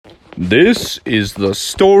This is the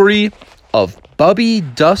story of Bubby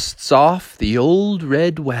dusts off the old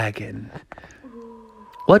red wagon.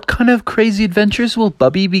 What kind of crazy adventures will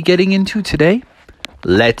Bubby be getting into today?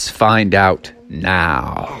 Let's find out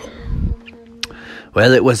now.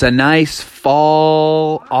 Well, it was a nice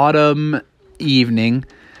fall, autumn evening,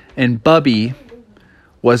 and Bubby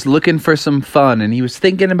was looking for some fun, and he was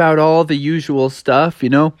thinking about all the usual stuff,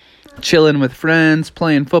 chilling with friends,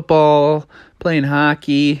 playing football, playing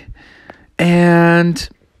hockey, and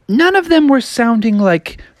none of them were sounding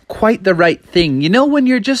like quite the right thing. When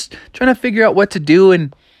you're just trying to figure out what to do,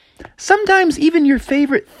 and sometimes even your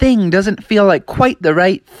favorite thing doesn't feel like quite the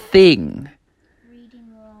right thing.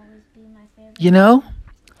 Reading will always be my favorite.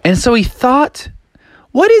 And so he thought,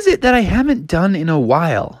 what is it that I haven't done in a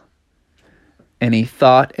while? And he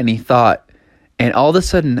thought, and all of a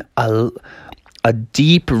sudden, a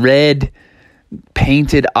deep red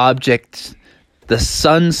painted object, the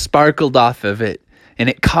sun sparkled off of it, and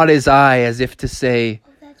it caught his eye as if to say,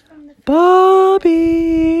 Bubby,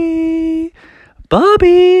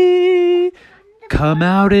 come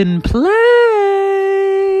out and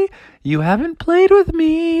play. You haven't played with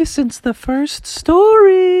me since the first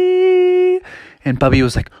story. And Bubby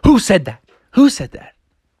was like, Who said that?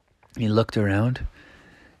 He looked around.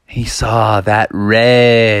 He saw that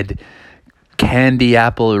red, candy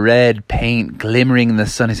apple red paint glimmering in the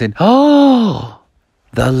sun. He said, Oh,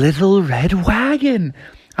 the little red wagon.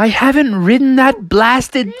 I haven't ridden that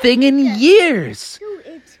blasted thing in years. Dude,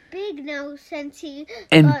 it's big now since he...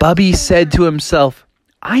 And Bubby said to himself,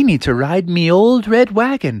 I need to ride me old red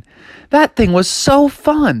wagon. That thing was so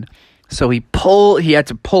fun. So he had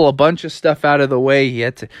to pull a bunch of stuff out of the way. He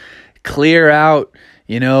had to clear out,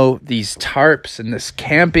 these tarps and this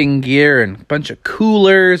camping gear and a bunch of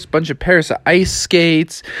coolers, a bunch of pairs of ice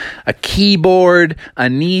skates, a keyboard, a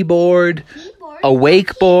kneeboard, a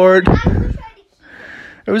wakeboard.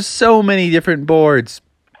 There was so many different boards,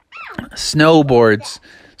 snowboards,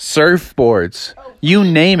 surfboards, you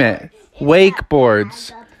name it,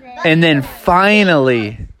 wakeboards. And then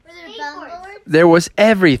finally, there was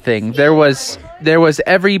everything. There was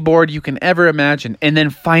every board you can ever imagine. And then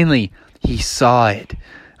finally, he saw it.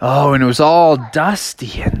 Oh, and it was all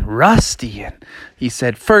dusty and rusty. And he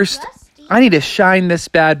said, first, I need to shine this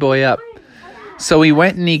bad boy up. So he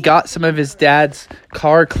went and he got some of his dad's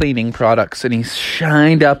car cleaning products, and he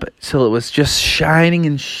shined up till it was just shining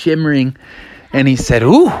and shimmering. And he said,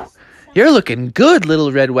 Ooh, you're looking good,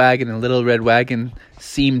 little red wagon. And little red wagon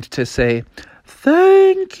seemed to say,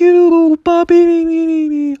 Thank you,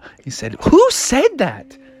 Bubby. He said, Who said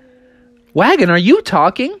that? Wagon, are you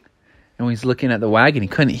talking? And when he's looking at the wagon, he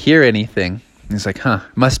couldn't hear anything. He's like,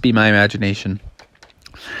 must be my imagination.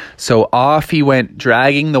 So off he went,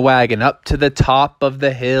 dragging the wagon up to the top of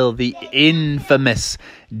the hill, the infamous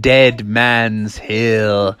Dead Man's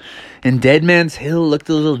Hill. And Dead Man's Hill looked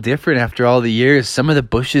a little different after all the years. Some of the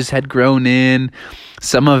bushes had grown in.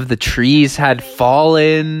 Some of the trees had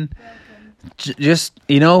fallen.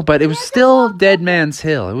 But it was still Dead Man's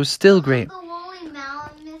Hill. It was still great.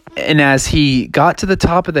 And as he got to the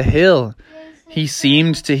top of the hill, he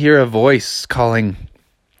seemed to hear a voice calling,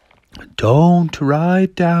 Don't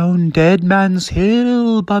ride down Dead Man's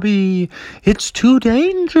Hill, Bubby. It's too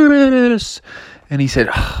dangerous. And he said,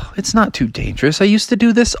 It's not too dangerous. I used to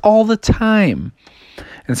do this all the time.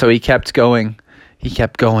 And so he kept going.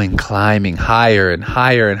 Climbing higher and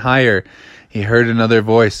higher and higher. He heard another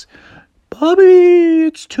voice, Bubby,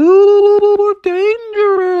 it's too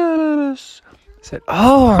dangerous. He said,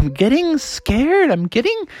 I'm getting scared. I'm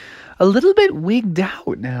getting a little bit wigged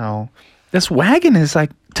out now. This wagon is like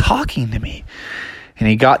talking to me. And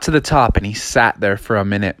he got to the top and he sat there for a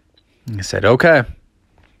minute. And he said, Okay,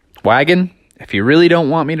 wagon, if you really don't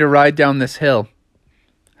want me to ride down this hill,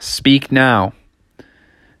 speak now.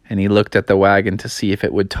 And he looked at the wagon to see if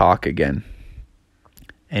it would talk again.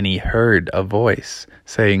 And he heard a voice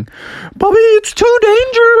saying, Bubby, it's too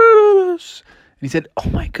dangerous. And he said, Oh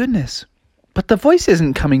my goodness, but the voice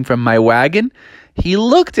isn't coming from my wagon. He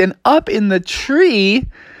looked, and up in the tree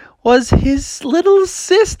was his little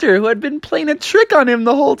sister who had been playing a trick on him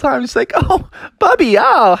the whole time. She's like, Oh, Bubby,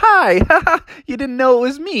 hi. You didn't know it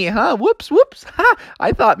was me, huh? Whoops.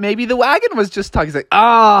 I thought maybe the wagon was just talking. He's like,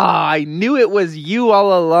 I knew it was you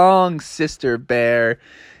all along, Sister Bear.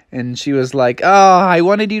 And she was like, I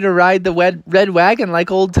wanted you to ride the red wagon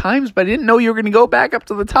like old times, but I didn't know you were going to go back up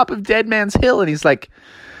to the top of Dead Man's Hill. And he's like,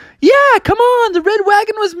 Yeah, come on, the red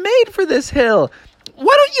wagon was made for this hill.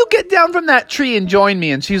 Why don't you get down from that tree and join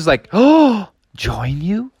me? And she's like, join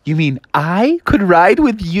you? You mean I could ride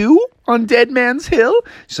with you on Dead Man's Hill?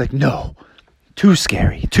 She's like, no, too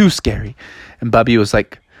scary. And Bubby was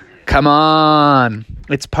like, come on.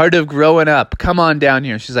 It's part of growing up. Come on down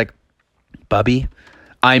here. She's like, Bubby,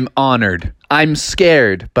 I'm honored. I'm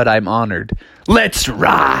scared, but I'm honored. Let's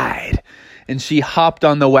ride. And she hopped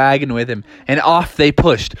on the wagon with him, and off they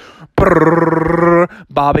pushed,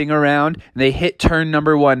 bobbing around. And they hit turn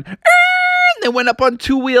number 1. They went up on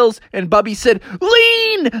 2 wheels, and Bubby said,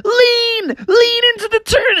 lean into the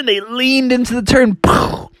turn. And they leaned into the turn.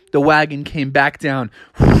 The wagon came back down.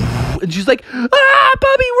 And she's like, Bubby,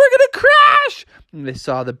 we're going to crash. And they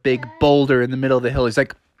saw the big boulder in the middle of the hill. He's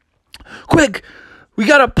like, quick, we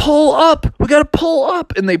got to pull up.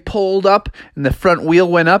 And they pulled up, and the front wheel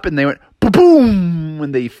went up, and they went boom,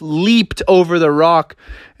 when they leaped over the rock.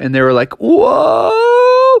 And they were like,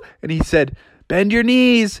 whoa. And he said, bend your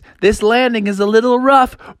knees. This landing is a little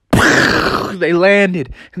rough. They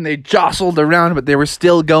landed, and they jostled around, but they were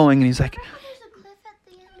still going. And he's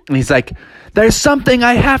like, there's something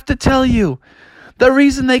I have to tell you. The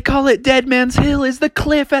reason they call it Dead Man's Hill is the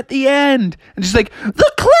cliff at the end. And she's like,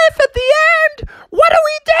 the cliff at the end? What do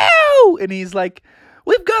we do? And he's like,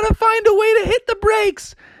 we've got to find a way to hit the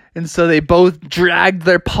brakes. And so they both dragged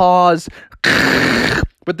their paws,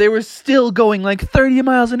 but they were still going like 30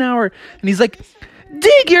 miles an hour. And he's like,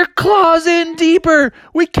 dig your claws in deeper.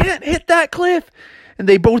 We can't hit that cliff. And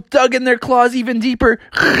they both dug in their claws even deeper.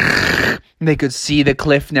 And they could see the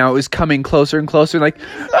cliff now. It was coming closer and closer. Like,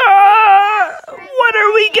 what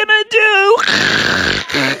are we going to do?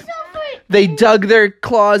 They dug their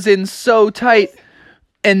claws in so tight.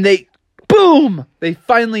 And they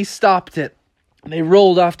finally stopped it. They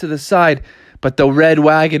rolled off to the side. But the red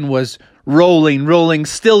wagon was rolling,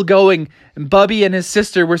 still going. And Bubby and his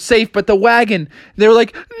sister were safe. But the wagon, they were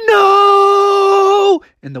like, no!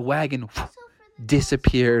 And the wagon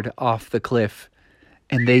disappeared off the cliff.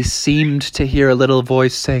 And they seemed to hear a little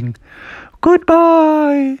voice saying,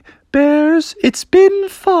 goodbye, bears. It's been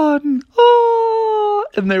fun. Oh.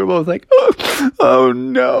 And they were both like, oh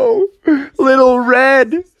no, Little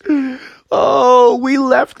Red. Oh, we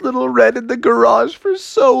left Little Red in the garage for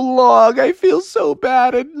so long. I feel so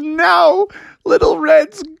bad. And now Little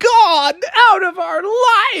Red's gone out of our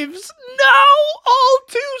lives. No, all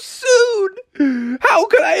too soon. How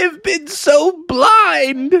could I have been so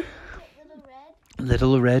blind?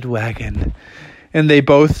 Little Red Wagon. And they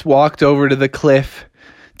both walked over to the cliff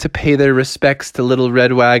to pay their respects to Little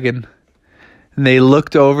Red Wagon. And they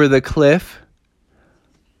looked over the cliff.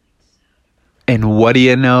 And what do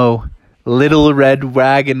you know? Little Red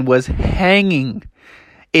Wagon was hanging.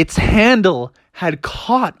 Its handle had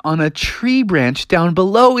caught on a tree branch down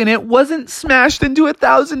below, and it wasn't smashed into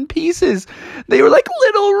 1,000 pieces. They were like,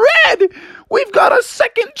 Little Red, we've got a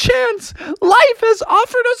second chance. Life has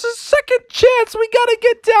offered us a second chance. We got to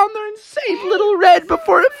get down there and save Little Red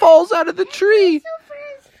before it falls out of the tree.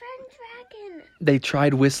 They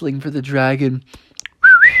tried whistling for the dragon.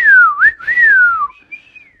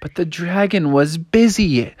 But the dragon was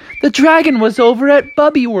busy. The dragon was over at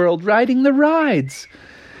Bubby World riding the rides.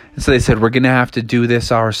 And so they said, we're going to have to do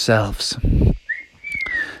this ourselves.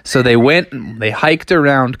 So they went and they hiked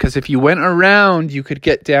around, because if you went around, you could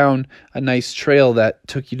get down a nice trail that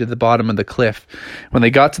took you to the bottom of the cliff. When they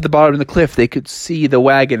got to the bottom of the cliff, they could see the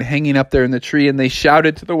wagon hanging up there in the tree, and they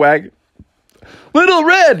shouted to the wagon, Little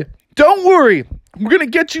Red, don't worry. We're going to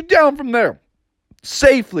get you down from there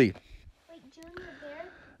safely.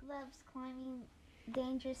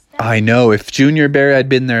 Dangerous stuff. I know. If Junior Bear had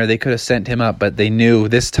been there, they could have sent him up, but they knew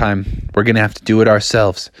this time we're going to have to do it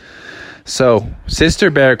ourselves. So Sister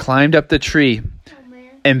Bear climbed up the tree,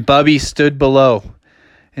 and Bubby stood below.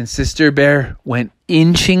 And Sister Bear went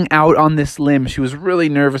inching out on this limb. She was really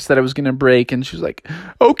nervous that it was going to break, and she was like,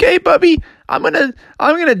 okay, Bubby, I'm going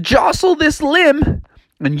to jostle this limb,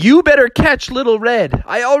 and you better catch Little Red.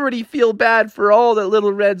 I already feel bad for all that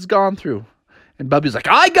Little Red's gone through. And Bubby's like,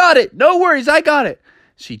 I got it. No worries, I got it.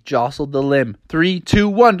 She jostled the limb. 3, 2,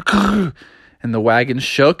 1. And the wagon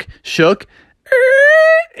shook.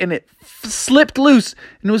 And it slipped loose.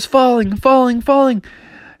 And it was falling.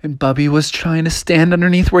 And Bubby was trying to stand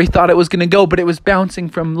underneath where he thought it was going to go. But it was bouncing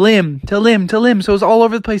from limb to limb to limb. So it was all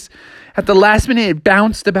over the place. At the last minute, it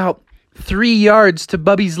bounced about 3 yards to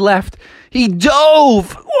Bubby's left. He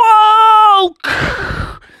dove. Whoa!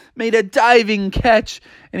 Made a diving catch.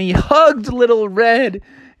 And he hugged Little Red.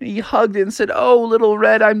 And he hugged it and said, oh, Little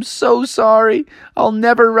Red, I'm so sorry. I'll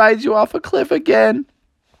never ride you off a cliff again.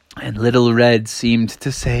 And Little Red seemed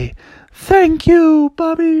to say, thank you,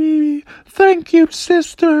 Bubby. Thank you,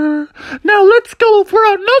 sister. Now let's go for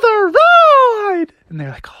another ride. And they're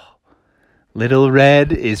like, oh, Little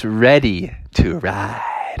Red is ready to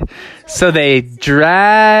ride. So they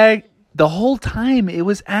dragged. The whole time, it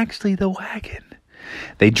was actually the wagon.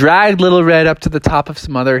 They dragged Little Red up to the top of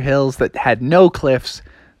some other hills that had no cliffs.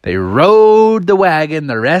 They rode the wagon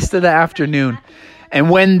the rest of the afternoon. And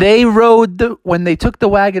when they took the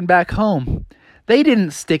wagon back home, they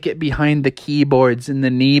didn't stick it behind the keyboards and the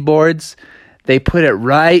knee boards. They put it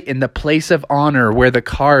right in the place of honor where the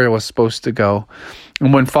car was supposed to go.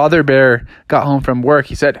 And when Father Bear got home from work,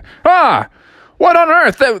 he said, what on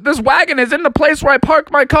earth? This wagon is in the place where I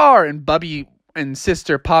parked my car. And Bubby and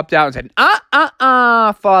Sister popped out and said,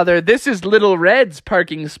 Father, this is Little Red's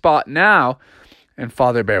parking spot now. And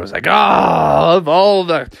Father Bear was like, of all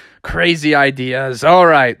the crazy ideas. All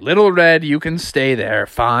right, Little Red, you can stay there.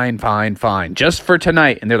 Fine. Just for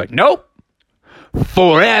tonight. And they're like, nope,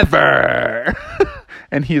 forever.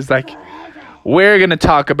 And he's like, we're going to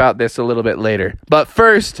talk about this a little bit later. But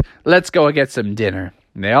first, let's go get some dinner.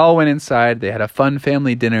 And they all went inside. They had a fun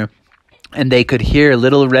family dinner. And they could hear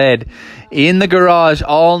Little Red in the garage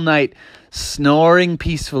all night, snoring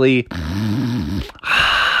peacefully,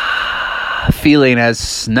 feeling as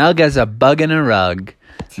snug as a bug in a rug.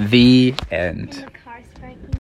 The end.